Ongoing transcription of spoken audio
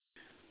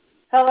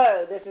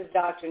Hello, this is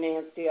Dr.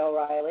 Nancy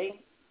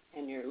O'Reilly,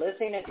 and you're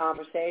listening to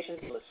Conversations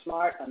with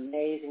Smart,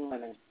 Amazing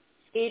Women.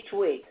 Each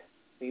week,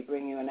 we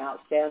bring you an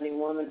outstanding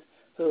woman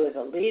who is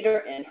a leader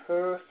in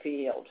her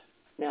field.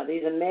 Now,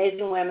 these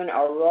amazing women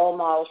are role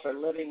models for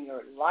living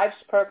your life's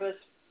purpose,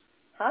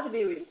 how to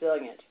be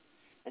resilient,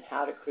 and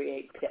how to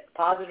create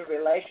positive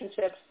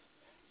relationships,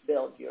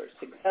 build your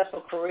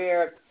successful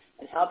career,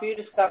 and help you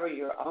discover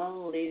your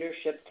own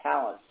leadership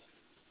talents.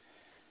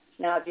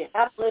 Now, if you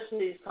have listened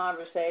to these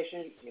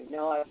conversations, you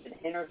know I've been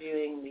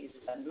interviewing these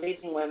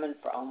amazing women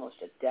for almost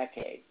a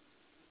decade.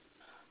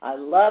 I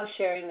love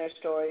sharing their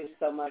stories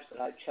so much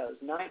that I chose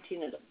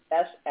 19 of the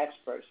best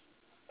experts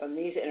from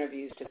these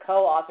interviews to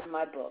co-author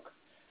my book,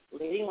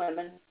 Leading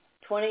Women,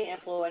 20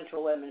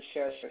 Influential Women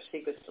Share Their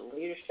Secrets to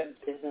Leadership,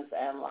 Business,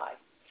 and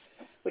Life,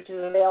 which is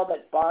available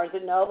at Barnes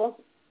 & Noble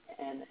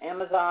and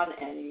Amazon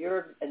and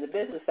in the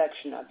business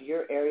section of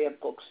your area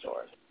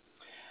bookstores.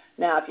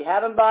 Now, if you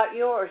haven't bought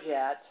yours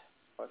yet,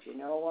 or if you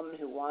know a woman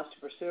who wants to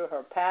pursue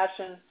her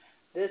passion,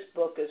 this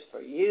book is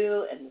for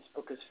you and this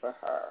book is for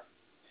her.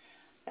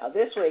 Now,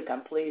 this week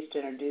I'm pleased to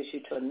introduce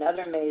you to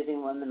another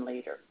amazing woman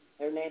leader.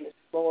 Her name is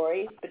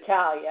Lori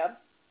Battaglia,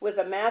 with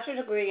a master's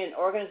degree in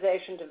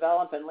organization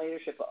development and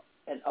leadership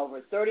and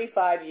over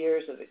 35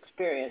 years of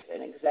experience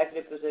in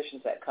executive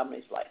positions at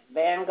companies like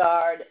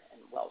Vanguard and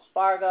Wells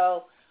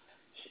Fargo.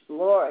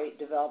 Lori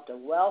developed a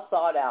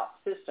well-thought-out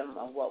system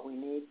of what we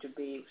need to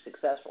be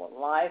successful in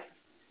life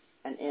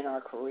and in our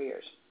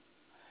careers.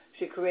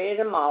 She created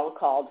a model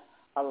called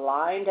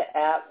Aligned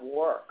at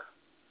Work,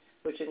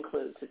 which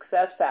includes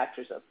success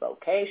factors of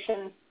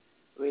vocation,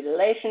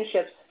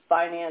 relationships,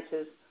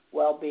 finances,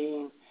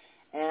 well-being,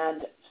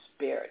 and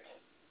spirit.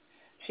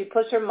 She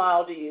puts her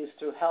model to use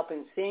through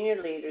helping senior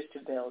leaders to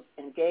build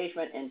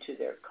engagement into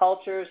their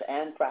cultures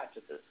and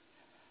practices,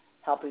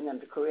 helping them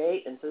to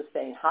create and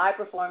sustain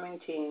high-performing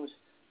teams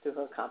through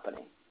her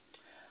company.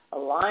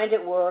 Aligned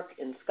at Work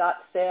in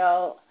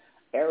Scottsdale,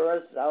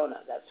 Arizona.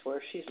 That's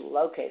where she's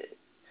located.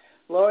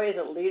 Lori is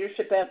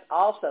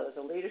also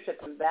a leadership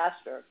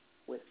ambassador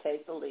with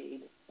Take the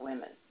Lead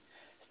Women,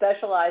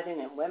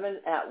 specializing in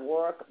women at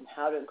work and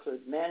how to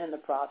include men in the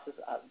process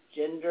of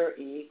gender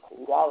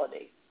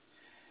equality.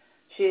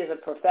 She is a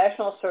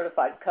professional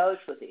certified coach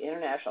with the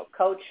International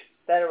Coach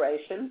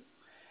Federation,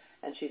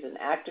 and she's an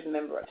active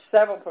member of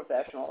several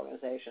professional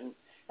organizations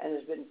and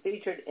has been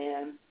featured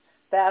in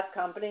Fast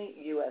Company,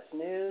 U.S.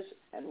 News,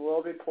 and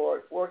World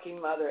Report, Working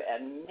Mother,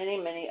 and many,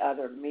 many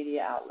other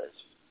media outlets.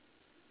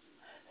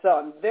 So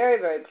I'm very,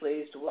 very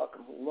pleased to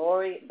welcome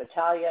Lori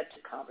Battaglia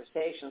to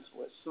Conversations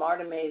with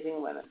Smart,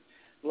 Amazing Women.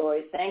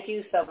 Lori, thank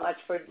you so much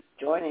for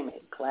joining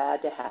me.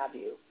 Glad to have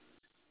you.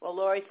 Well,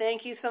 Lori,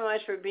 thank you so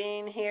much for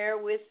being here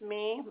with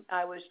me.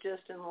 I was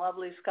just in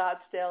lovely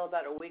Scottsdale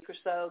about a week or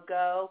so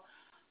ago,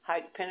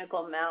 hiked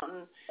Pinnacle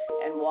Mountain,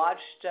 and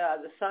watched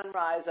the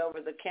sunrise over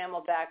the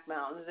Camelback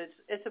Mountains.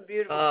 It's a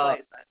beautiful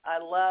place. I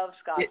love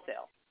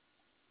Scottsdale.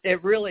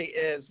 It really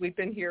is. We've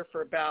been here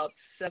for about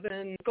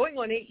going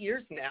on 8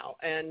 years now,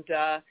 and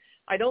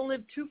I don't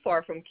live too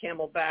far from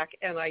Camelback,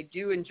 and I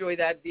do enjoy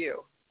that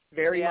view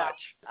very much.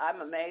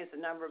 I'm amazed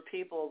the number of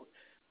people.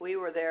 We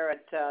were there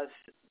at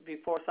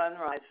before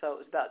sunrise, so it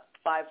was about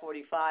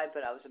 5:45,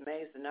 but I was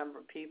amazed the number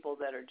of people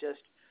that are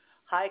just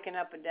hiking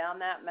up and down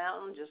that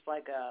mountain, just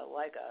like a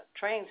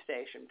train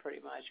station,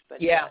 pretty much.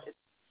 But yeah,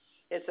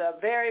 it's a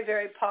very,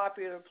 very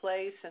popular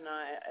place, and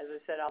as I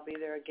said, I'll be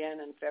there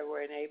again in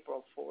February and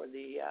April for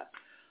the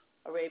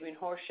Arabian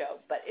Horse Show.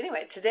 But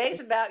anyway,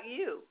 today's about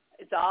you.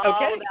 It's all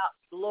about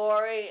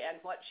Lori and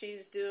what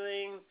she's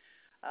doing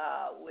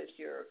with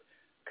your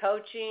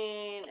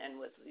coaching and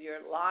with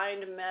your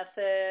aligned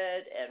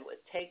method and with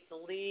Take the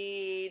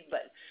Lead.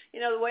 But,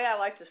 the way I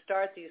like to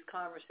start these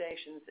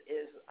conversations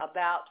is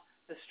about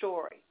the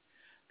story,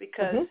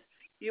 because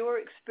your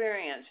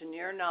experience and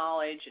your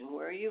knowledge and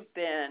where you've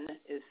been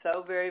is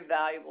so very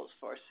valuable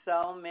for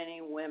so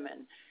many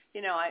women.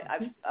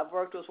 I've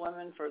worked with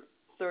women for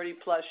 30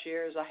 plus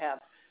years. I have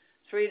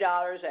 3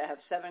 daughters. I have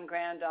 7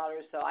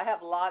 granddaughters. So I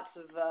have lots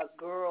of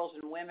girls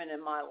and women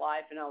in my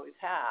life and always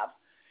have.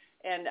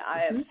 And I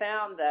have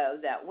found, though,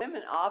 that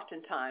women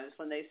oftentimes,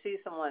 when they see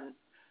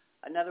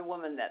another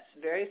woman that's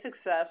very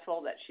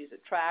successful, that she's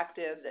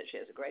attractive, that she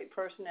has a great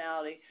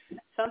personality,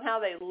 somehow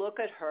they look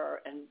at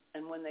her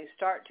and when they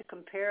start to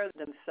compare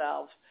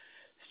themselves,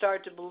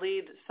 start to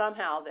believe that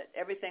somehow that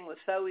everything was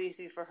so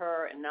easy for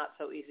her and not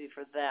so easy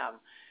for them.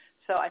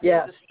 So I think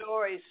the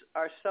stories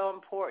are so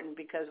important,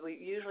 because we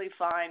usually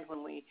find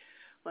when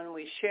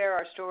we share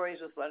our stories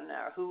with one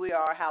another, who we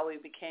are, how we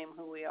became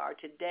who we are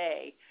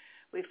today,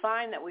 we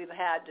find that we've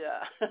had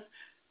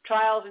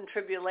trials and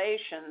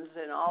tribulations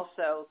and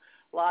also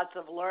lots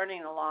of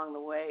learning along the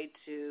way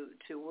to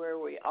where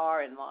we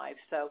are in life.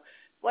 So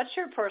what's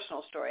your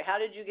personal story? How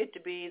did you get to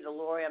be the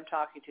Lori I'm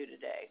talking to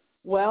today?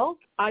 Well,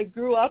 I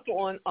grew up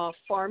on a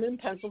farm in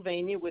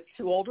Pennsylvania with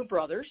 2 older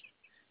brothers.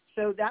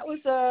 So that was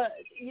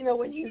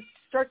when you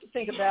start to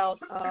think about,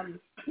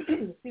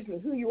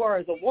 who you are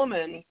as a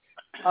woman,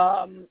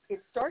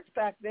 it starts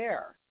back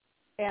there.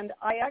 And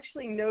I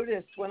actually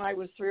noticed when I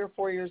was 3 or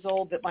 4 years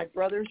old that my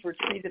brothers were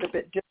treated a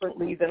bit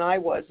differently than I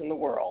was in the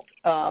world.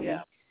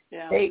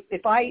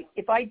 If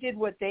I did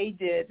what they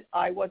did,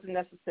 I wasn't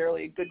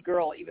necessarily a good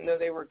girl, even though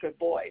they were good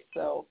boys.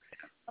 So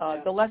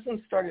the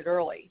lessons started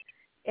early.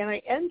 And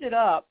I ended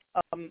up,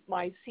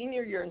 my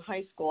senior year in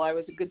high school, I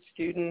was a good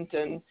student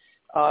and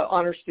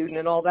honor student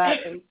and all that.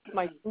 And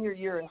my senior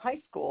year in high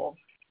school,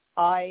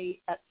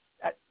 at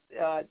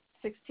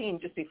 16,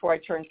 just before I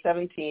turned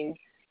 17,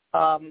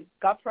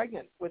 got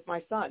pregnant with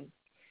my son.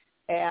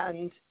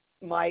 And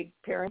my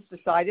parents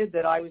decided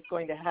that I was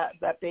going to have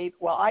that baby.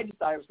 Well, I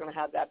decided I was going to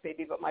have that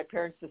baby, but my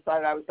parents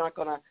decided I was not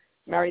going to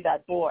marry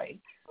that boy.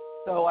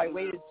 So I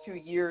waited 2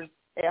 years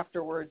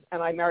afterwards,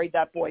 and I married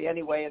that boy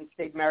anyway and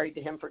stayed married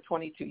to him for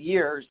 22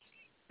 years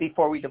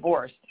before we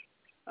divorced.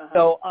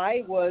 So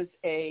I was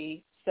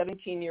a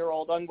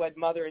 17-year-old unwed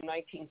mother in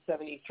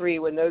 1973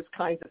 when those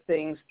kinds of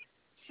things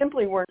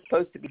simply weren't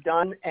supposed to be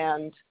done,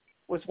 and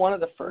was one of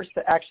the first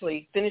to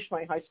actually finish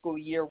my high school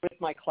year with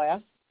my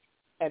class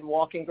and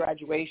walk in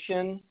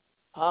graduation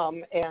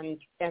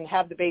and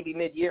have the baby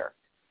mid-year.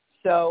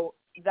 So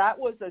that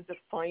was a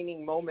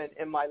defining moment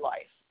in my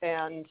life.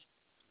 And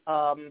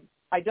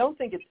I don't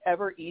think it's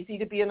ever easy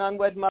to be an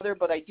unwed mother,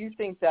 but I do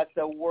think that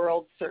the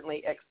world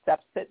certainly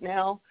accepts it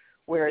now,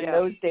 where in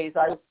those days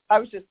I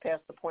was just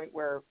past the point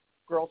where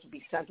girls would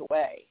be sent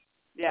away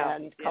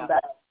and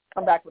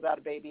come back without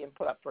a baby and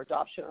put up for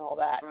adoption and all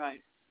that.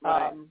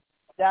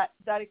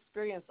 That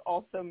experience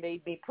also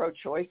made me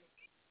pro-choice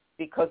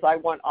because I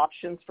want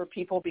options for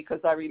people, because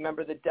I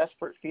remember the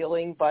desperate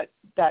feeling. But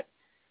that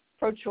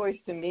pro-choice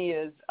to me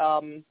is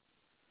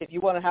if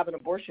you want to have an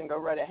abortion, go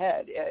right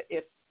ahead.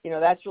 If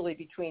that's really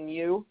between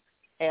you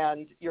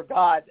and your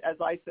God, as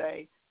I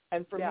say.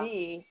 And for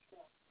me,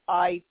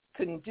 I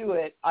couldn't do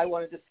it. I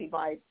wanted to see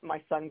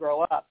my son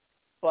grow up.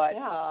 But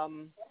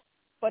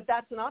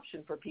that's an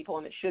option for people,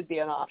 and it should be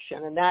an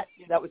option. And that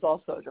was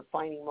also a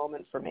defining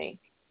moment for me.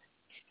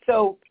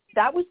 So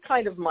that was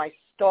kind of my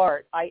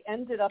start. I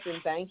ended up in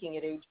banking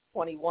at age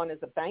 21 as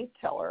a bank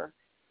teller,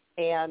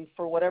 and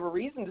for whatever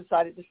reason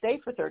decided to stay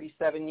for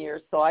 37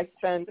 years. So I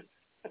spent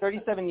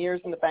 37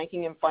 years in the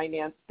banking and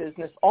finance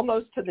business.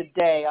 Almost to the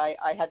day,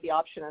 I had the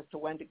option as to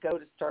when to go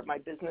to start my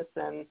business,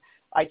 and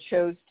I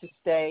chose to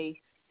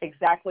stay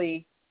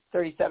exactly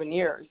 37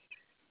 years.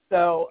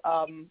 So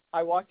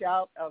I walked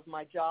out of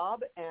my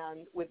job,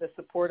 and with the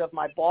support of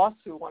my boss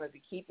who wanted to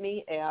keep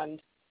me,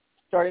 and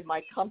started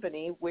my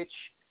company, which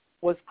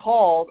is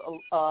called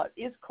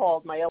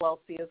my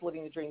LLC is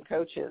Living the Dream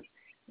Coaches.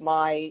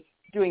 My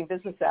doing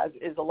business as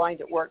is Aligned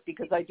at Work,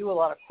 because I do a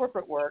lot of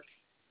corporate work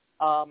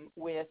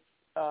with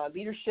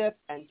leadership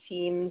and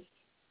teams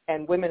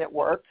and women at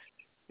work.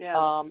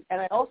 And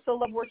I also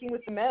love working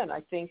with the men.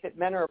 I think that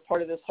men are a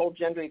part of this whole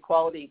gender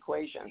equality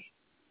equation.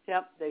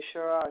 Yep, they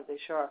sure are. They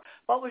sure are.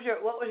 What was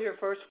your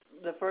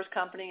first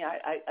company?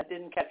 I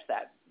didn't catch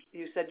that.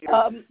 You said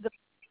the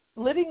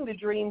Living the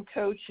Dream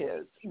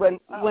Coaches. When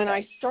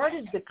I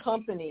started the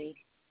company,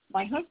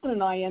 my husband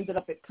and I ended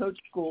up at coach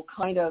school.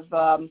 Kind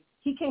of,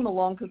 he came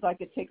along because I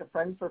could take a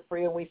friend for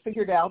free, and we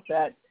figured out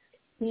that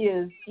he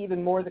is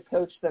even more the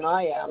coach than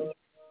I am.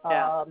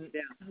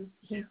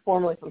 He's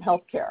formerly from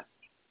healthcare.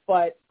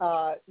 But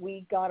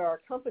we got our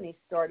company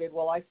started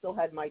while I still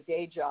had my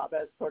day job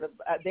as sort of,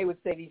 they would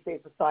say these days,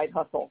 a side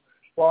hustle,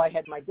 while I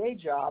had my day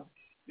job.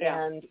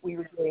 And we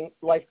were doing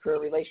life, career,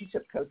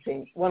 relationship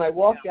coaching. When I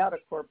walked out of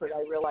corporate,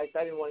 I realized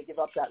I didn't want to give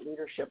up that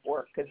leadership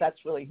work because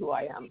that's really who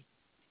I am.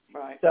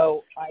 Right.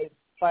 So I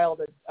filed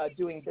a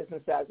doing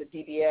business as a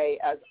DBA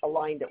as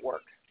Aligned at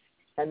Work.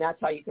 And that's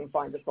how you can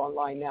find us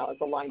online now, as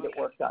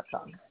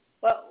alignedatwork.com.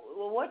 Well,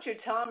 what you're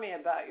telling me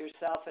about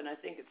yourself, and I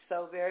think it's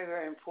so very,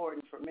 very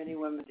important for many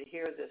women to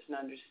hear this and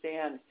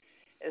understand,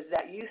 is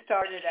that you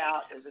started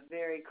out as a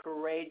very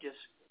courageous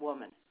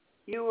woman.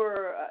 You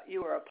were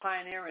a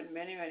pioneer in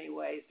many, many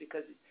ways,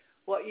 because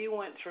what you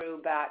went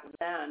through back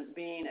then,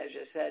 being, as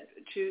you said,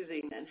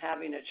 choosing and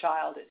having a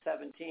child at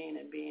 17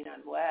 and being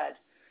unwed,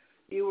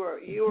 you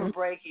were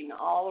breaking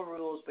all the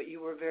rules, but you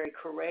were very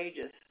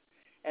courageous.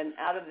 And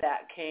out of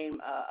that came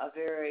a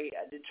very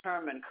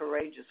determined,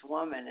 courageous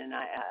woman. And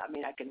I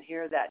mean, I can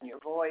hear that in your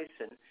voice.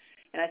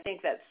 And I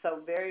think that's so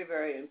very,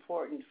 very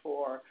important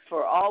for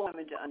all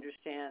women to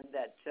understand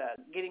that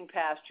getting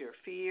past your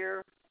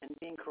fear and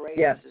being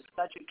courageous is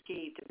such a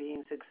key to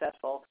being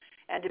successful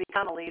and to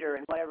become a leader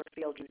in whatever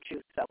field you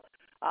choose. So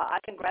I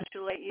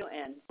congratulate you,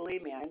 and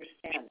believe me, I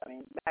understand. I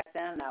mean, back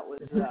then that was,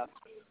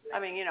 I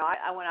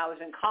when I was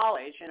in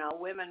college,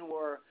 women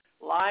were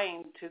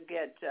lying to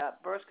get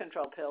birth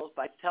control pills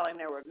by telling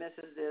they were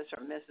Mrs. this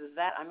or Mrs.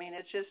 that. I mean,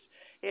 it's just,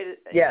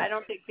 I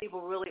don't think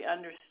people really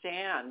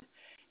understand.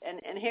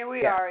 And here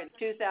we are in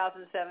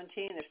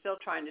 2017. They're still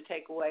trying to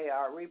take away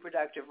our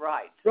reproductive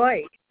rights.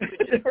 Right.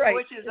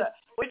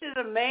 Which is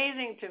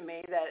amazing to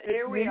me that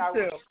here we are.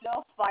 We're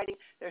still fighting.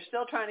 They're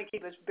still trying to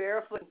keep us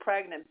barefoot and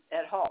pregnant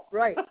at home.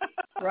 Right.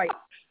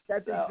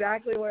 That's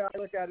exactly the way I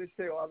look at it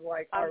too. I'm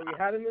like, are we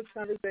having this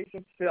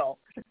conversation still?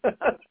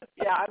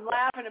 Yeah, I'm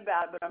laughing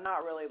about it, but I'm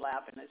not really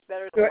laughing. It's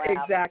better to laugh.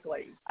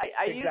 Exactly.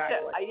 I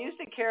used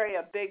to carry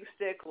a big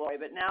stick, Lori,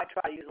 but now I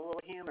try to use a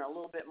little humor, a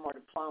little bit more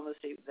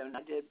diplomacy than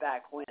I did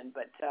back when.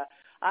 But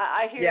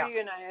I hear you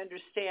and I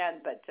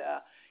understand. But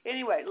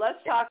anyway, let's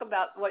talk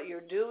about what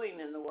you're doing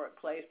in the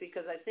workplace,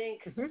 because I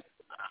think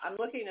I'm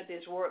looking at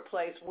these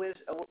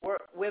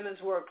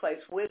women's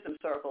workplace wisdom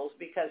circles,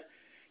 because,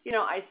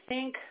 I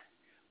think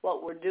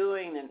what we're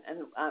doing, and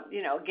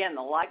again,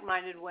 the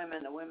like-minded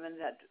women, the women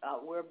that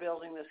we're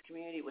building this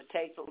community with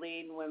Take the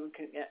Lead and Women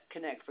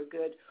Connect for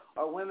Good,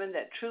 are women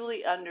that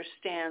truly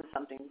understand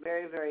something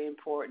very, very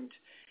important,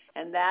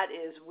 and that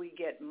is we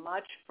get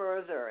much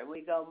further, and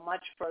we go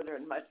much further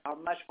and are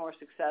much more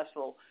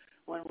successful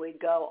when we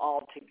go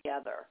all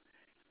together.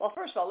 Well,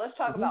 first of all, let's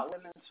talk about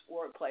women's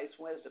workplace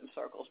wisdom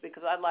circles,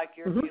 because I'd like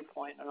your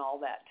viewpoint on all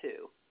that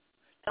too.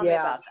 Tell me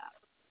about that.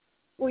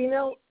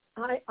 Well,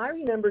 I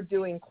remember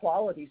doing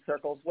quality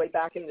circles way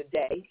back in the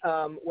day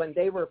when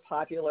they were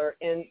popular,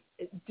 and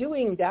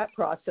doing that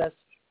process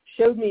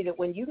showed me that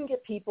when you can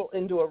get people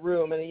into a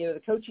room, and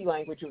the coaching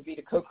language would be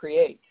to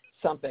co-create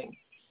something,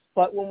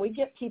 but when we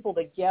get people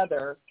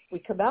together, we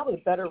come out with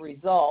a better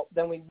result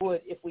than we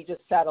would if we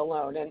just sat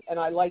alone. And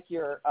I like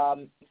your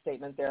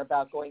statement there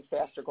about going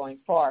fast or going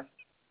far.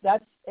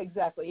 That's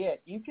exactly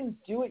it. You can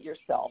do it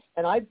yourself.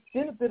 And I've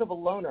been a bit of a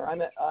loner.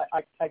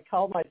 I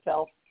call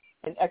myself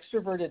an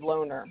extroverted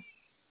loner.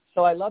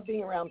 So I love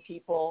being around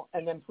people,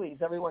 and then please,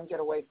 everyone get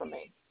away from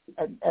me.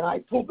 And I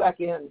pull back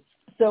in.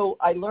 So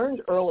I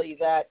learned early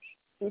that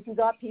if you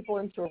got people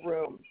into a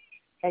room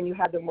and you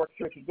had them work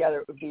through it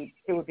together,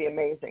 it would be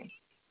amazing.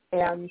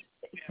 And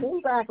it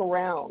came back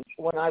around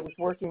when I was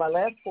working. My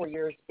last 4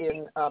 years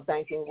in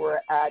banking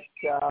were at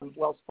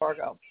Wells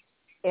Fargo.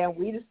 And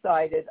we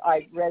decided,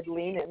 I read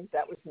Lean In,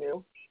 that was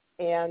new,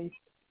 and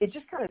it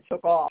just kind of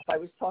took off. I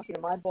was talking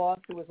to my boss,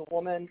 who was a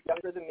woman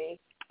younger than me,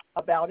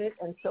 about it,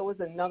 and so was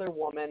another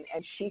woman,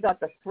 and she got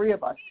the three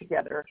of us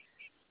together.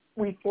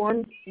 We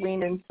formed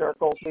Lean In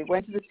Circles. We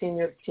went to the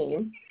senior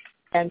team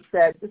and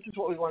said, this is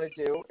what we want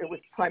to do. It was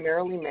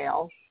primarily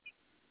male.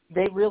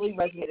 They really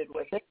resonated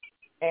with it,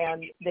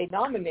 and they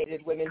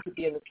nominated women to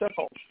be in the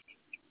circles.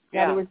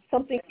 Yeah. Now, there was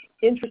something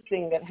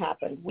interesting that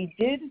happened. We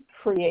did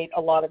create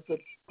a lot of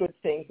good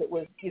things. It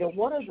was,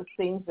 one of the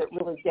things that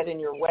really get in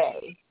your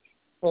way,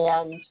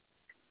 and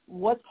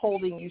what's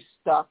holding you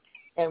stuck,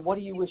 and what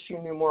do you wish you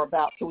knew more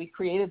about? So we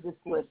created this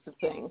list of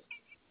things.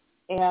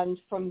 And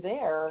from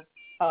there,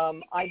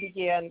 I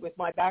began, with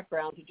my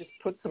background, to just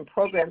put some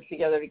programs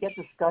together to get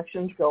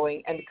discussions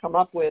going and to come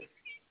up with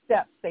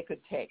steps they could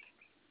take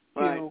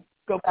to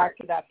go back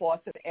to that boss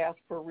and ask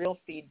for real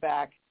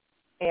feedback.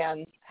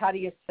 And how do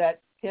you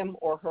set him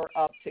or her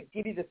up to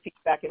give you the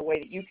feedback in a way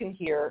that you can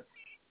hear?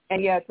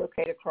 And yeah, it's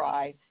okay to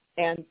cry.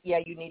 And yeah,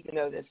 you need to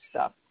know this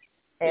stuff.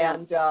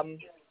 And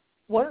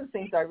one of the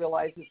things I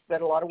realized is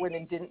that a lot of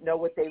women didn't know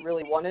what they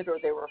really wanted, or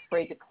they were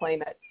afraid to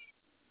claim it.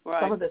 Right.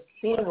 Some of the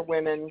senior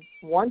women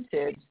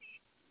wanted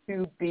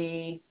to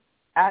be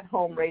at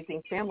home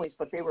raising families,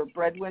 but they were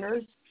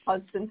breadwinners.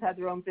 Husbands had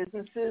their own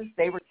businesses.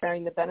 They were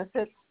carrying the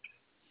benefits.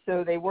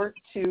 So they weren't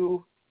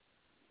too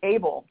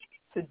able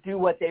to do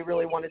what they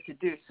really wanted to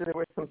do. So there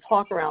was some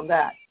talk around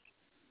that.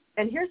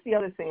 And here's the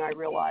other thing I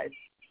realized.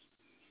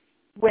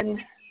 When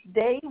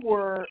they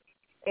were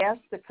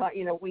asked to,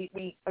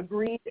 we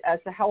agreed as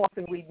to how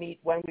often we'd meet,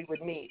 when we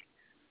would meet.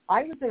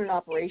 I was in an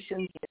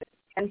operations unit,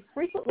 and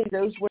frequently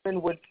those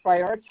women would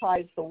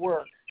prioritize the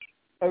work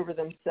over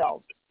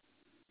themselves.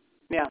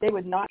 Yeah. They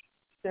would not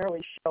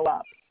necessarily show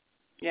up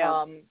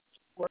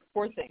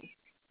for things.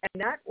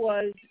 And that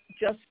was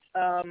just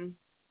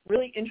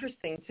really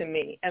interesting to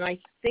me. And I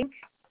think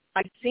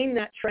I've seen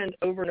that trend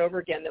over and over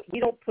again, that we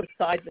don't put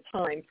aside the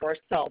time for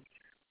ourselves.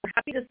 We're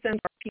happy to send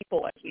our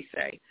people, as we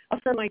say. I'll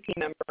send my team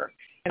member,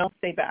 and I'll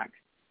stay back.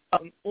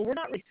 Well, we're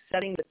not really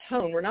setting the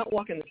tone. We're not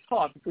walking the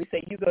talk. If we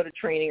say you go to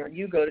training or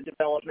you go to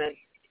development,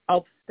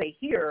 I'll stay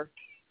here.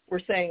 We're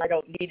saying I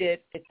don't need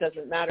it. It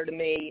doesn't matter to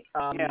me.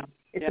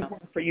 It's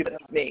important for you, but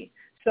not me.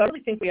 So I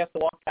really think we have to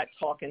walk that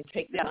talk and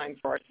take the time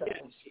for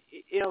ourselves.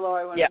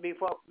 Lori,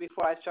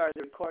 before I started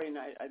the recording,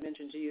 I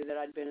mentioned to you that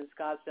I'd been in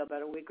Scottsdale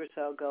about a week or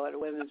so ago at a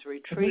women's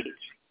retreat.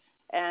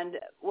 And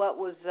what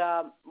was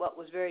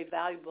very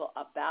valuable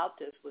about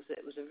this was that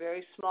it was a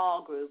very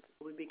small group.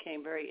 We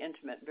became very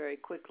intimate very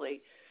quickly,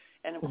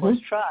 and of course,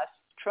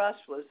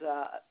 trust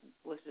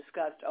was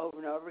discussed over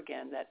and over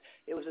again. That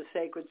it was a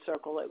sacred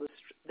circle. It was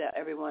that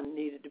everyone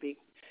needed to be.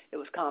 It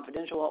was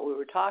confidential what we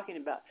were talking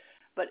about.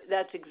 But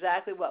that's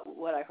exactly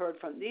what I heard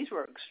from. These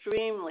were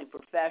extremely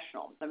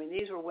professional. I mean,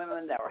 these were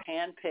women that were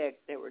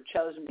handpicked. They were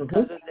chosen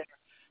because of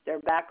their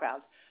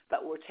backgrounds.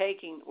 But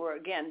we're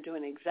again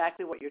doing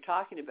exactly what you're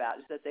talking about,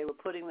 is that they were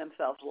putting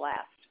themselves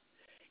last.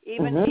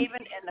 Even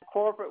in the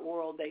corporate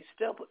world, they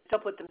still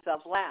put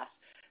themselves last.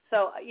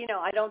 So,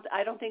 I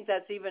don't think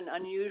that's even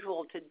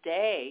unusual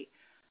today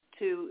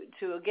to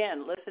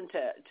again listen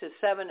to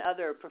 7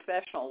 other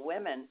professional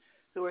women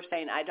who are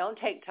saying, I don't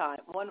take time.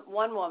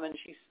 One woman,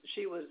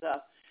 she was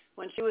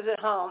when she was at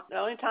home, the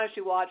only time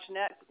she watched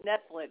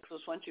Netflix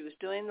was when she was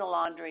doing the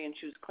laundry and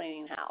she was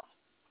cleaning house.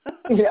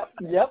 Yep.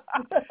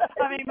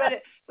 I mean,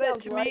 but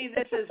to right. me,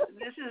 this is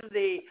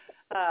the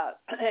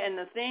and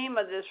the theme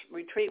of this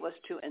retreat was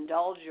to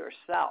indulge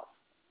yourself,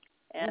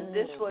 and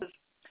this was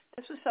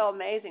so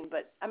amazing.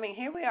 But I mean,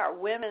 here we are,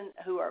 women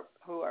who are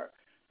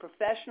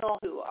professional,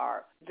 who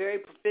are very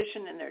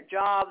proficient in their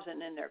jobs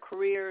and in their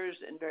careers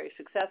and very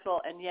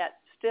successful, and yet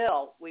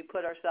still we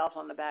put ourselves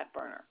on the back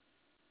burner.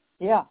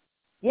 Yeah.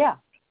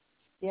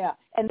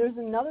 And there's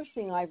another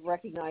thing I've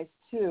recognized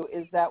too,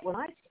 is that when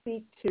I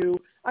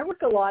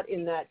work a lot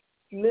in that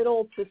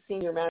middle to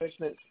senior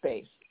management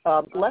space,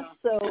 less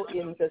so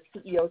in the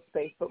CEO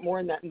space, but more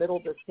in that middle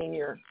to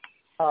senior.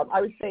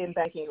 I would say in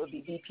banking it would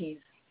be VPs,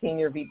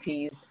 senior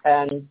VPs,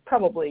 and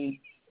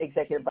probably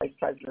executive vice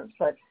presidents,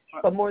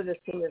 but more the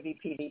senior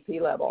VP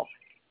level.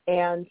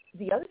 And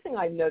the other thing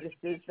I've noticed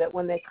is that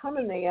when they come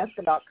and they ask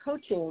about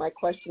coaching, my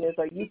question is,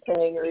 are you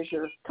paying or is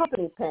your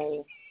company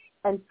paying?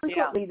 And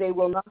frequently they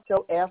will not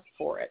go ask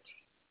for it.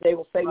 They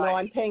will say, no,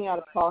 I'm paying out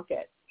of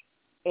pocket.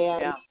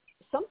 And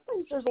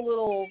sometimes there's a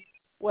little,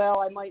 well,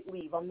 I might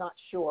leave. I'm not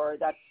sure.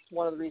 That's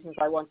one of the reasons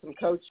I want some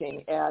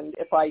coaching. And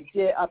if I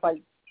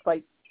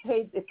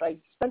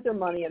spent their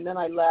money and then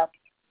I left,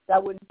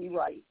 that wouldn't be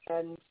right.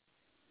 And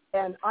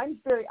I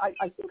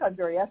think I'm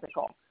very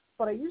ethical.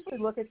 But I usually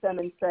look at them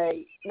and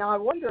say, now I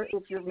wonder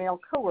if your male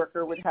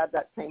coworker would have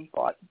that same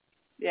thought.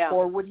 Yeah.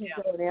 Or would he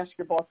go and ask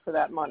your boss for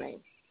that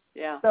money?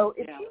 Yeah. So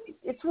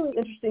it's really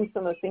interesting,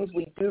 some of the things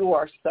we do to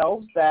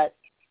ourselves that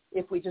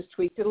if we just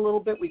tweaked it a little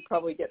bit, we'd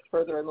probably get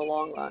further in the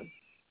long run.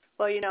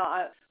 Well,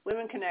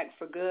 Women Connect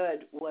for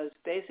Good was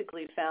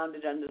basically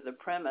founded under the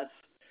premise.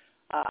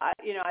 As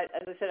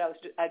I said,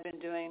 I'd been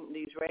doing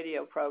these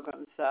radio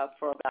programs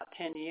for about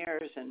 10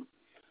 years, and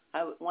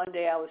one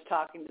day I was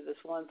talking to this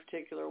one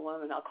particular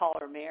woman. I'll call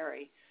her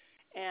Mary.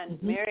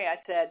 And Mary, I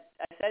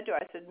said to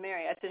her,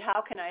 Mary,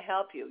 how can I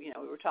help you?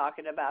 We were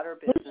talking about her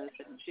business,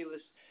 and she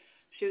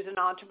was an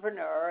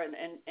entrepreneur, and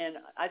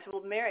I said,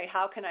 well, Mary,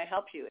 how can I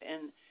help you?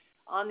 And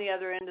on the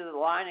other end of the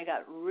line, it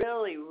got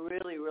really,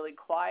 really, really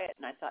quiet,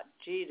 and I thought,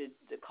 gee, did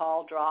the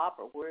call drop,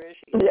 or where is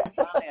she? Yeah.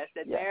 Finally, I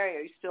said, Mary,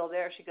 are you still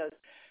there? She goes,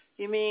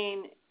 you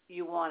mean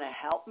you want to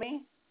help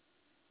me?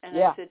 And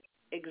I said,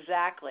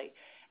 exactly.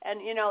 And,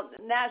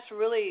 that's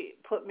really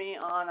put me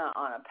on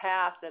a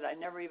path that I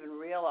never even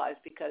realized,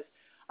 because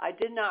I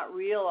did not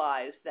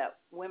realize that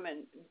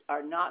women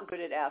are not good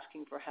at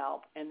asking for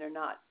help, and they're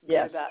not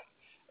good about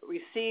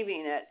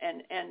receiving it.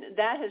 And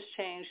that has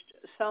changed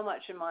so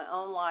much in my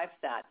own life,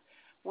 that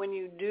when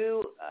you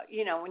do,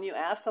 when you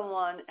ask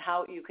someone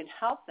how you can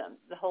help them,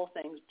 the whole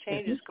thing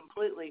changes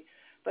completely.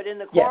 But in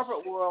the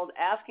corporate world,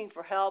 asking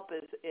for help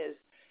is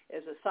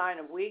a sign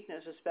of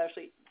weakness,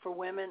 especially for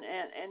women.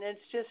 And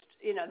it's just,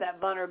 that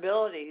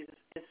vulnerability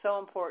is so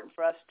important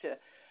for us to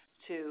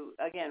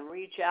again,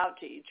 reach out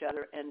to each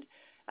other. And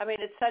I mean,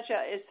 it's such,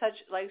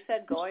 like I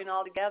said, going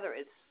all together,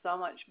 it's so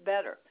much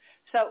better.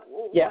 So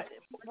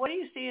what do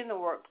you see in the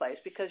workplace?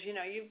 Because,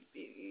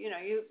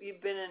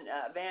 you've been in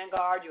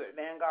Vanguard, you were at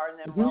Vanguard and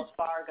then Wells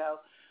Fargo.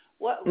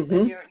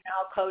 You're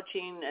now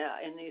coaching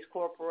in these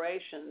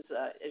corporations,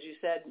 as you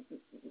said,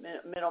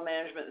 middle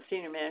management,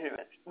 senior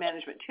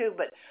management too.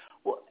 But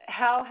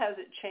how has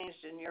it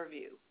changed in your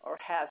view, or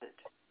has it?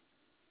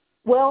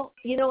 Well,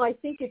 I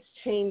think it's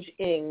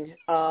changing.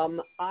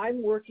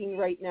 I'm working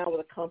right now with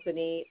a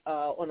company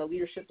on a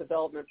leadership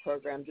development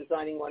program,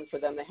 designing one for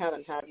them. They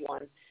haven't had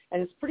one,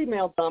 and it's a pretty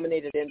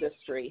male-dominated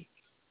industry.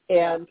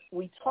 And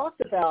we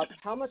talked about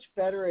how much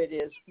better it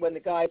is when the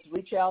guys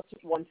reach out to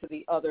one to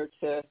the other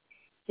to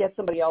get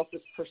somebody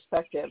else's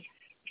perspective.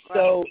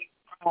 So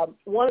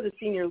one of the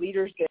senior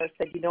leaders there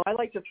said, I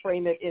like to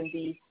frame it in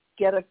the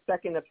get a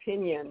second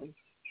opinion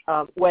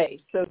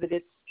way, so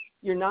that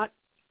you're not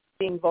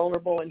being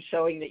vulnerable and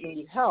showing that you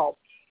need help,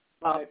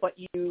 but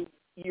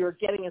you're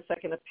getting a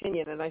second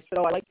opinion. And I said,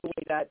 I like the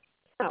way that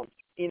sounds.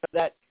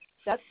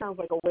 That sounds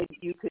like a way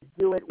that you could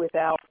do it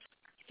without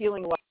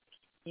feeling like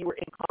you were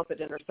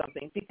incompetent or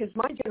something. Because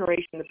my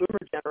generation, the boomer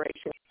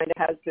generation, kind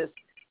of has this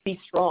be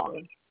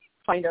strong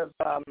kind of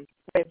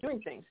way of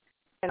doing things.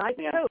 And I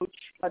coach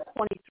a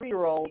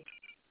 23-year-old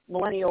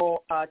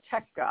millennial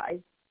tech guy,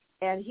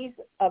 and he's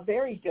a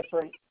very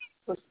different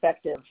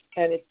perspective.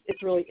 And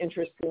it's really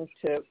interesting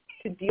to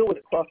deal with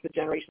across the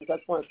generations.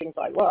 That's one of the things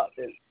I love,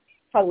 is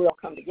how we all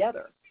come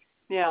together.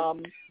 Yeah.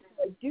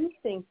 I do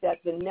think that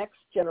the next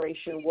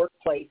generation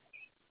workplace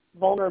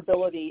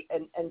vulnerability,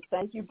 and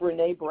thank you,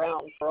 Brene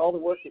Brown, for all the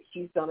work that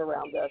she's done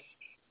around this,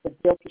 the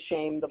guilt, the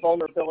shame, the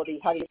vulnerability,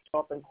 how do you show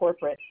up in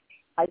corporate.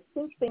 I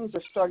think things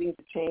are starting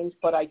to change,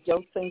 but I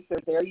don't think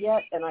they're there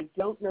yet, and I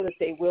don't know that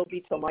they will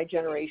be till my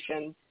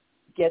generation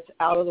gets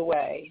out of the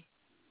way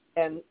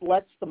and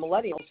lets the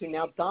millennials, who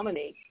now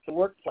dominate the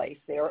workplace,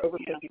 they are over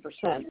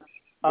 50%,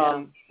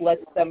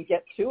 lets them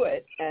get to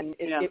it, and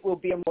it will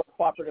be a more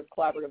cooperative,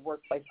 collaborative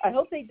workplace. I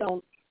hope they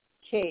don't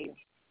cave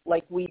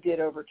like we did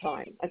over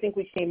time. I think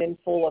we came in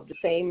full of the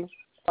same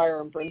fire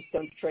and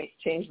brimstone to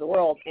change the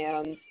world,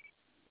 and,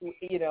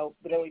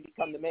 but then we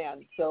become the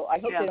man. So I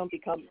hope they don't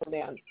become the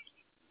man.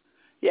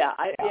 Yeah,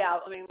 I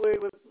mean,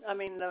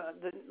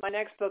 my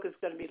next book is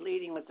going to be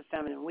Leading with the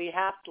Feminine. We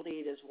have to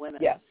lead as women.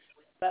 Yes.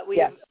 But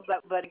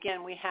but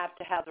again, we have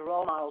to have the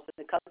role models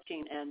and the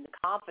coaching and the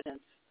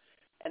confidence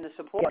and the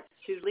support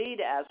to lead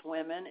as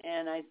women,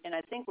 and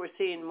I think we're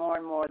seeing more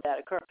and more of that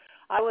occur.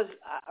 I was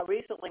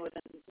recently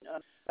within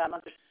about a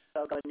month or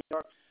so ago in New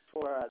York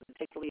for the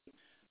Take the Lead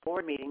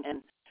board meeting,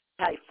 and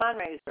had a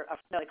fundraiser.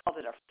 They called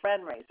it a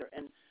friend raiser,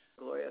 and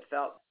Gloria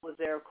Felt was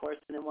there, of course,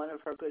 and then one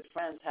of her good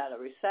friends had a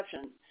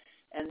reception,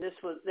 and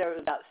there was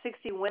about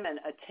 60 women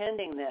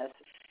attending this,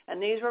 and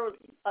these were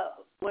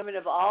women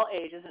of all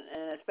ages,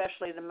 and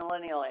especially the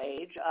millennial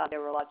age.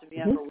 There were lots of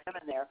younger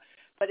women there,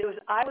 but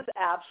I was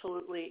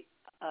absolutely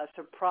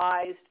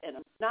surprised and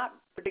not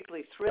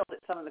particularly thrilled at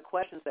some of the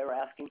questions they were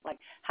asking, like,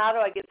 how do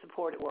I get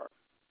support at work?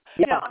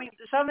 Yeah. You know, I mean,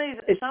 some of these,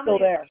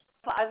 there.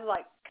 I was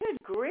like, good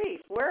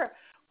grief,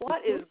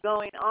 what is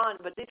going on?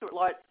 But these were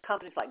large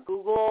companies like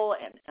Google,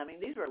 and I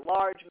mean, these were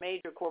large,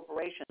 major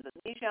corporations, and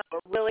these young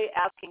were really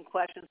asking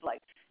questions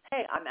like,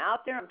 hey, I'm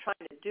out there, I'm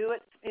trying to do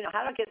it, you know,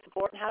 how do I get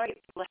support, and how do I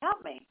get people to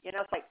help me? You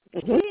know, it's like,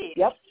 geez,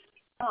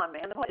 come on,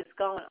 man, what is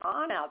going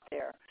on out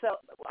there? So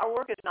our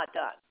work is not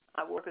done.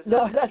 Our work is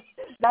not done.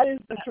 That is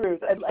the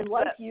truth. And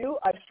like you,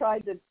 I've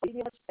tried to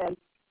be and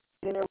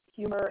in there with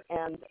humor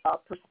and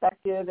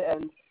perspective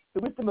and the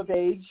wisdom of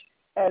age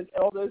and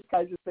all those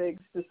kinds of things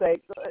to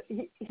say,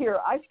 here,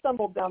 I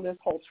stumbled down this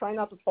hole. Try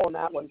not to fall in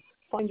that one.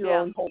 Find your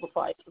own hole to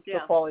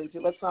fall into.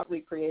 Let's not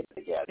recreate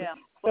it again. Yeah.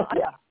 Well,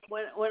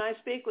 when I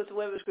speak with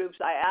women's groups,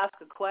 I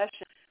ask a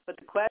question, but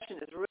the question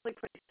is really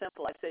pretty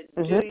simple. I said,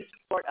 do you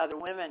support other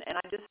women? And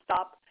I just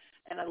stop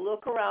and I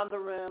look around the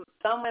room.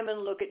 Some women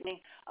look at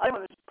me. Other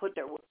women put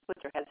their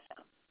heads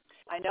down.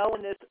 I know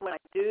when I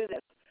do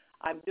this,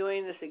 I'm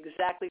doing this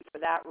exactly for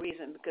that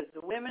reason, because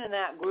the women in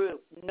that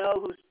group know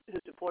who's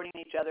supporting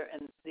each other,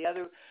 and the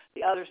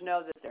others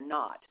know that they're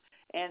not.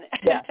 And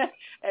and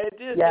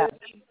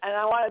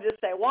I want to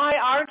just say, why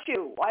aren't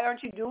you? Why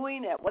aren't you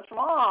doing it? What's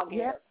wrong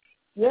here?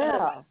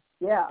 Yeah.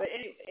 But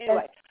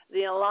anyway,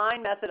 the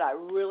Align method I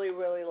really,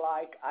 really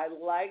like. I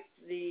like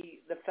the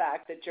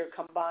fact that you're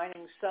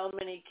combining so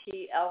many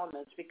key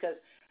elements, because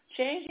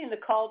changing the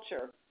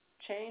culture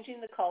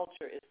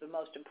is the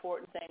most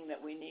important thing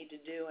that we need to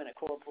do in a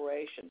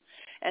corporation.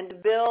 And to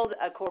build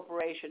a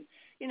corporation,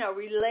 you know,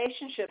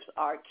 relationships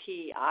are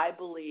key, I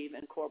believe,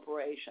 in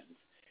corporations.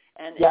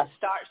 And it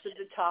starts at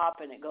the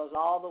top and it goes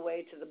all the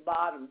way to the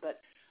bottom.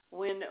 But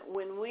when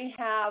we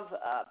have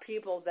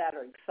people that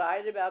are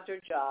excited about their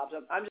jobs,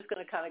 I'm just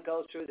going to kind of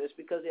go through this,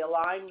 because the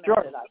Align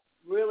method I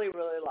really,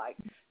 really like,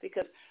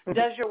 because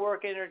does your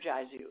work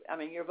energize you? I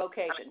mean, your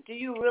vocation. Do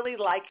you really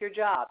like your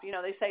job? You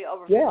know, they say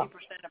over 50%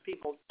 of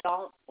people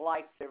don't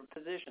like their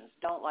positions,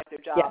 don't like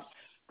their jobs,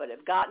 but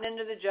have gotten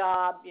into the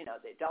job. You know,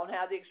 they don't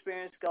have the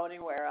experience to go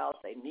anywhere else.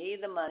 They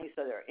need the money,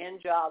 so they're in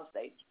jobs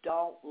they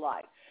don't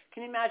like.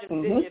 Can you imagine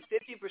if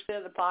 50%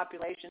 of the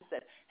population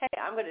said, hey,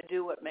 I'm going to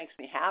do what makes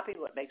me happy,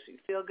 what makes me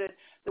feel good?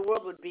 The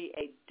world would be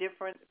a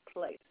different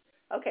place.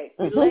 Okay,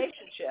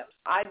 relationships.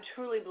 I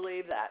truly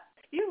believe that.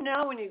 You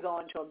know when you go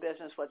into a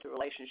business what the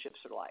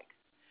relationships are like.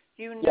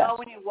 You know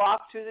when you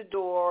walk through the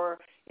door,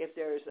 if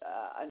there's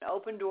an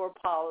open door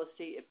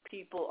policy, if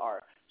people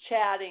are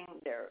chatting,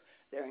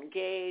 they're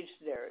engaged,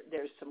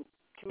 there's some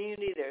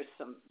community, there's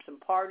some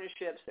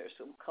partnerships, there's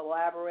some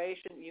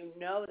collaboration. You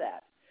know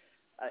that.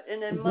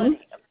 And then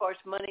money. Of course,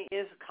 money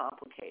is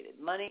complicated.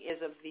 Money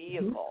is a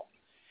vehicle.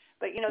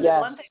 But, you know, the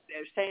one thing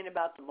they're saying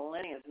about the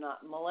millennials, and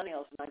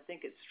I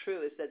think it's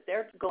true, is that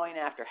they're going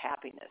after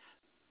happiness.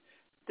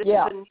 This is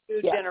a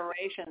new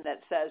generation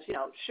that says, you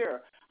know,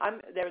 sure,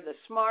 they're the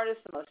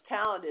smartest, the most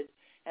talented,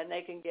 and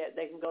they can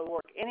go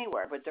work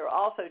anywhere, but they're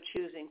also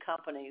choosing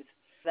companies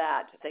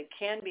that they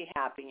can be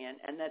happy in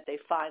and that they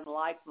find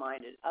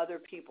like-minded, other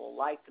people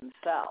like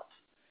themselves.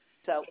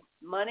 So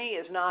money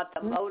is not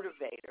the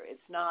motivator.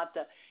 It's not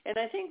and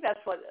I think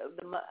that's what,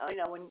 you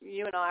know, when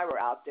you and I were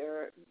out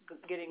there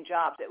getting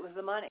jobs, it was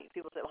the money.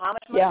 People said, well, how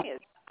much money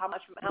is it? How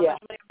much money am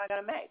I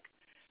going to make?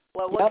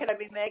 Well, what could I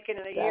be making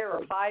in a year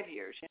or 5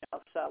 years, you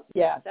know? So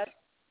that's,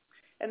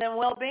 and then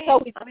well-being. So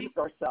we keep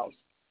ourselves.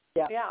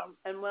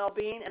 And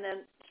well-being, and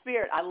then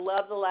spirit. I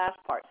love the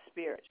last part,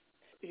 spirit.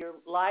 Your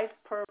life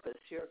purpose,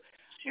 you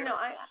know,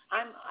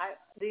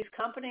 these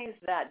companies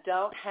that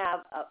don't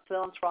have a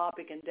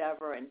philanthropic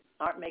endeavor and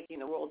aren't making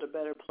the world a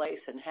better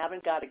place and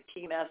haven't got a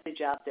key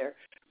message out there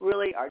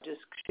really are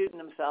just shooting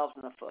themselves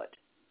in the foot.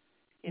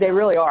 They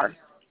really are.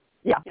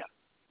 Yeah.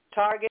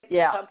 Target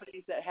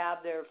companies that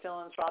have their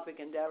philanthropic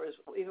endeavors,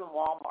 even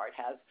Walmart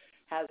has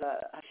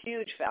a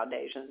huge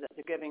foundation that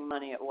they're giving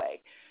money away.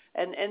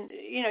 And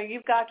you know,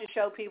 you've got to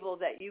show people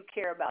that you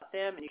care about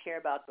them and you care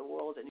about the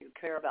world and you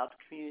care about the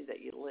community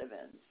that you live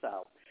in.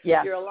 So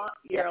your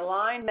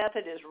Align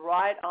method is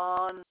right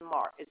on the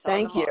mark. It's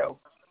on the mark. You.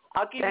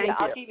 I'll give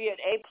you an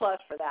A+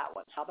 for that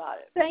one. How about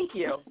it? Thank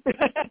you.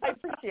 I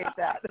appreciate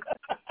that.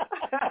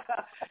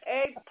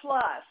 A+.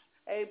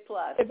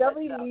 If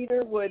every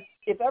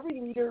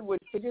leader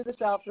would figure this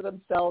out for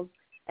themselves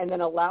and then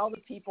allow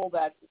the people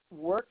that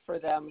work for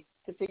them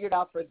to figure it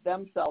out for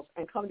themselves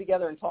and come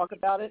together and talk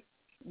about it,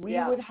 we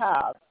would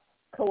have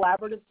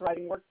collaborative,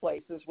 thriving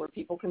workplaces where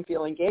people can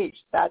feel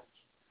engaged. That's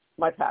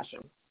my passion.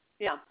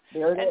 Yeah.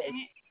 There it is.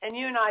 And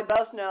you and I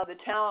both know the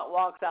talent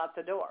walks out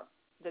the door.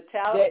 The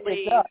talent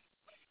leaves,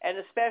 and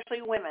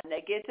especially women.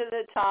 They get to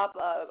the top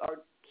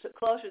or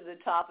closer to the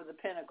top of the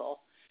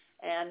pinnacle,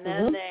 and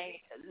then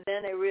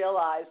they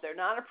realize they're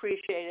not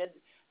appreciated.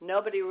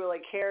 Nobody really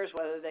cares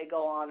whether they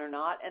go on or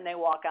not, and they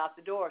walk out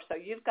the door. So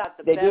you've got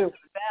the best of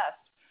the best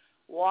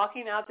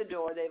walking out the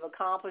door. They've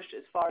accomplished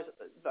as far as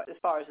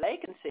they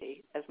can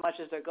see, as much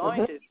as they're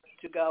going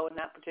to go in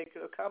that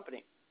particular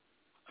company.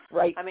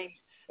 Right. I mean,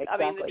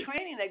 exactly. the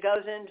training that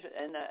goes into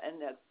and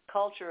the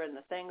culture and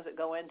the things that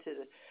go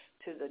into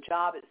the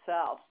job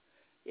itself,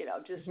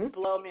 just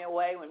blow me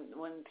away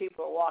when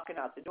people are walking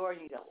out the door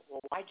and you go,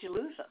 well, why'd you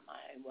lose them?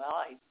 I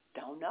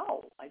don't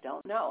know. I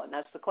don't know. And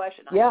that's the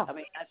question. Yeah. I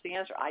mean, that's the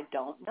answer. I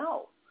don't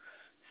know.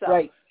 So,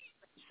 right.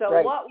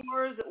 What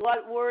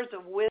words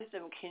of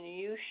wisdom can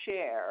you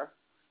share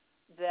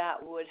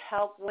that would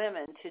help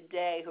women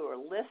today who are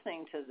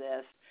listening to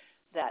this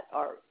that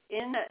are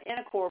in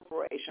a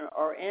corporation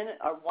or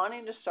are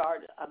wanting to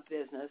start a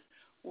business?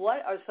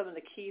 What are some of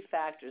the key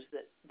factors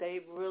that they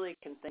really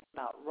can think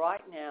about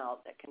right now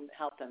that can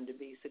help them to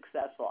be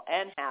successful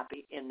and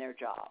happy in their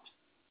jobs?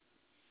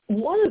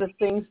 One of the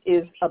things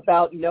is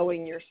about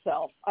knowing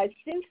yourself. I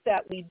think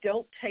that we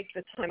don't take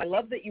the time. I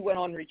love that you went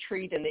on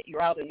retreat and that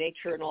you're out in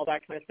nature and all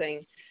that kind of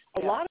thing.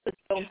 A lot of us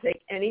don't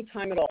take any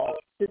time at all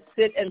to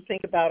sit and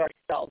think about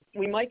ourselves.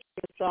 We might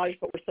get a massage,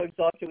 but we're so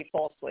exhausted we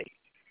fall asleep.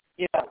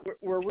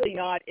 We're really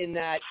not in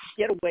that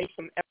get away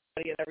from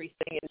everybody and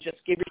everything and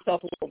just give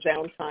yourself a little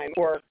downtime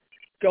or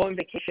go on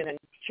vacation and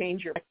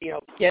change your,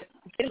 get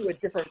into a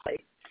different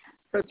place.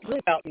 So it's really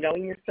about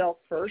knowing yourself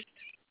first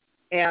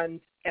and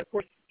of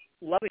course,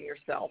 loving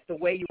yourself the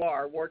way you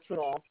are, warts and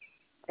all,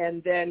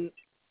 and then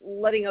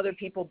letting other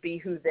people be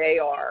who they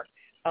are.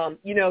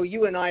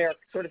 You and I are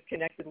sort of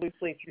connected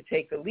loosely through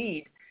Take the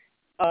Lead.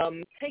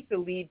 Take the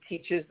Lead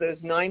teaches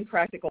those 9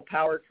 practical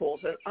power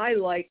tools, and I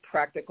like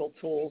practical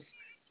tools.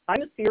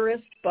 I'm a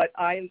theorist, but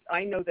I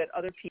know that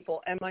other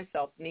people and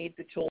myself need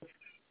the tools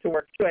to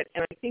work through it.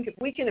 And I think if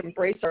we can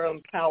embrace our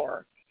own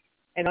power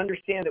and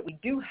understand that we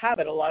do have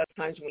it a lot of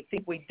times when we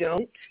think we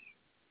don't,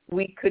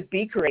 we could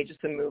be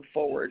courageous and move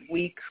forward.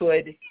 We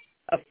could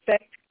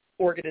affect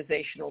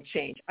organizational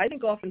change. I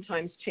think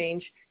oftentimes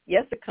change,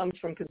 yes, it comes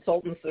from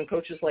consultants and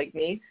coaches like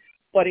me,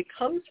 but it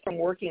comes from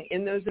working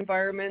in those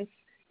environments,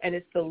 and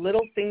it's the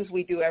little things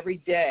we do every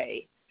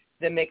day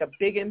that make a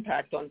big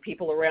impact on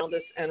people around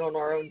us and on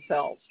our own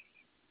selves.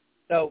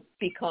 So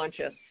be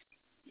conscious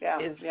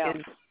is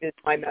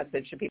my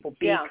message to people.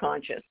 Be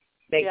conscious.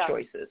 Make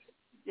choices.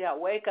 Yeah,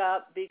 wake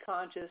up, be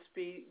conscious,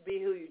 be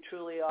who you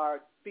truly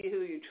are, be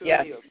who you truly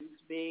are to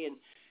be,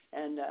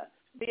 and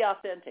be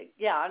authentic.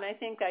 Yeah, and I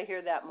think I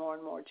hear that more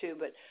and more too.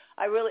 But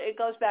it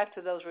goes back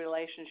to those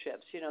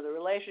relationships. The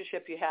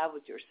relationship you have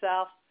with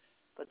yourself,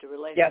 but the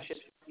relationship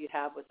you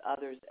have with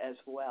others as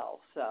well.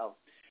 So,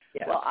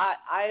 well,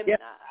 I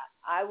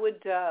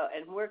would.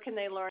 And where can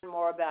they learn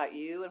more about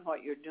you and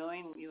what you're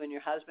doing? You and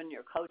your husband,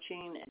 your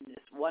coaching, and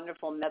this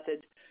wonderful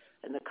method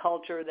and the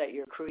culture that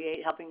you're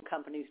helping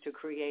companies to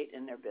create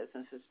in their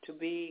businesses to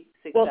be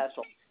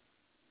successful. Well,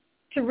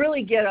 to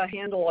really get a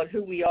handle on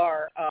who we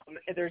are,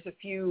 there's a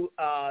few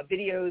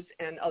videos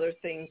and other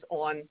things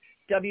on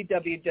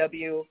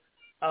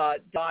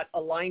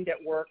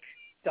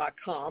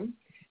www.alignedatwork.com.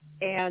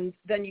 And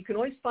then you can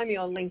always find me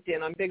on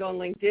LinkedIn. I'm big on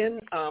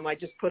LinkedIn. I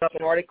just put up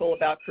an article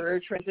about career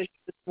transition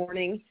this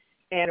morning,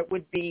 and it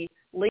would be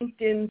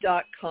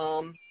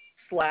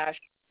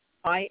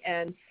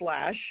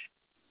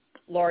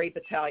linkedin.com/IN/Laurie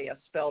Battaglia,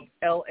 spelled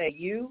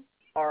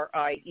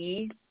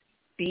LAURIE,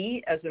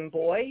 B as in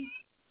boy,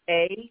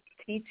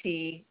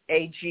 ATTAGLIA.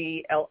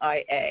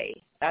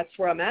 That's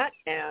where I'm at,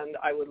 and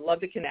I would love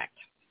to connect.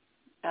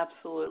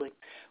 Absolutely.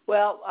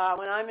 Well,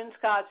 when I'm in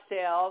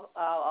Scottsdale,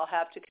 I'll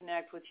have to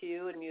connect with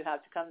you, and you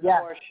have to come to the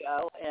horse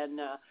show. And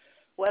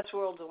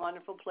Westworld's a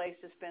wonderful place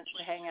to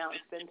hang out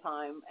and spend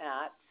time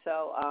at.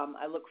 So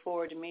I look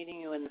forward to meeting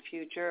you in the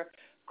future.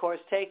 Of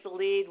course, Take the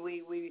Lead.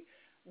 We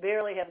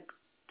barely have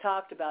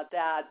talked about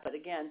that, but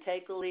again,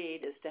 Take the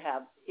Lead is to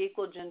have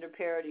equal gender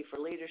parity for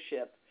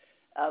leadership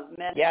of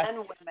men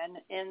and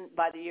women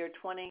by the year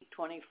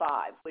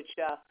 2025, which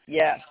we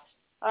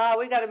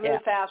got to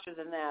move faster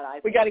than that. I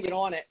think. We got to get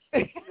on it.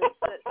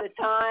 the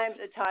time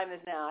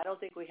is now. I don't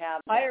think we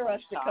have. Hire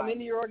us to come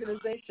into your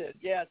organization.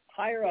 Yes,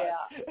 hire us.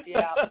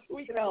 Yeah.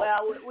 We can help.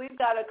 Well, we've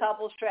got a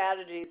couple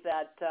strategies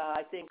that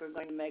I think are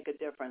going to make a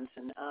difference,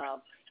 and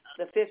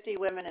the 50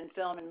 Women in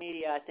Film and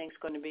Media, I think, is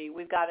going to be.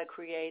 We've got to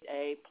create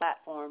a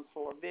platform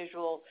for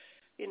visual.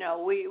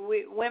 We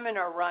women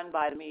are run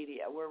by the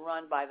media. We're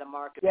run by the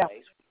marketplace.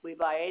 Yeah. We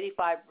buy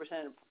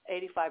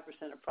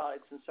 85% of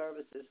products and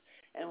services,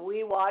 and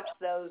we watch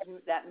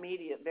that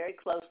media very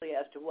closely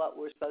as to what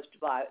we're supposed to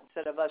buy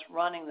instead of us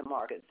running the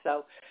market.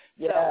 So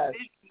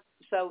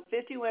So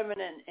 50 women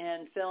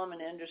in film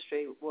and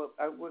industry,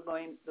 we're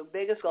going, the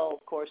biggest goal,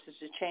 of course, is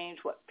to change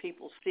what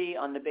people see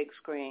on the big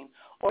screen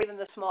or even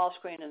the small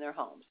screen in their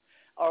homes,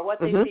 or what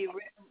they see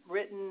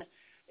written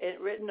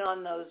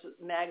on those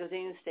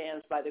magazine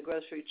stands by the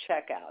grocery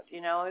checkout.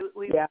 You know,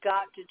 we've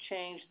got to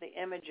change the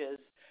images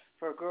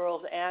for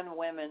girls and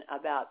women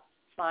about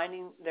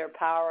finding their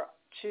power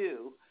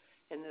too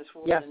in this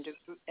world,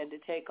 and to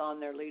take on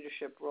their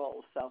leadership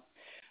roles. So,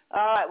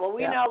 all right. Well,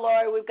 we know,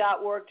 Lori, we've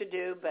got work to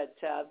do, but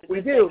the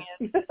good thing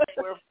is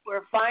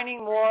we're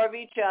finding more of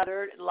each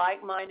other,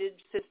 like-minded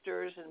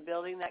sisters, and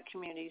building that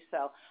community.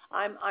 So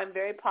I'm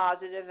very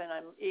positive, and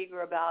I'm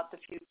eager about the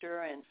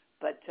future.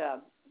 But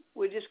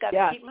we just got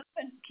to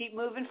keep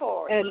moving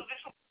forward.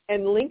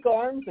 And link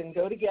arms and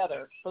go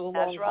together for the long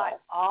haul. That's right,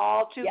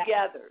 all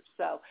together.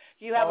 So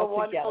you have a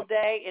wonderful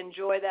day.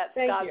 Enjoy that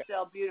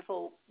Scottsdale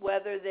beautiful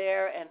weather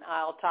there, and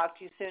I'll talk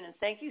to you soon. And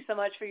thank you so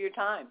much for your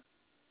time.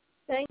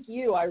 Thank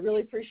you. I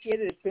really appreciate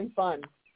it. It's been fun.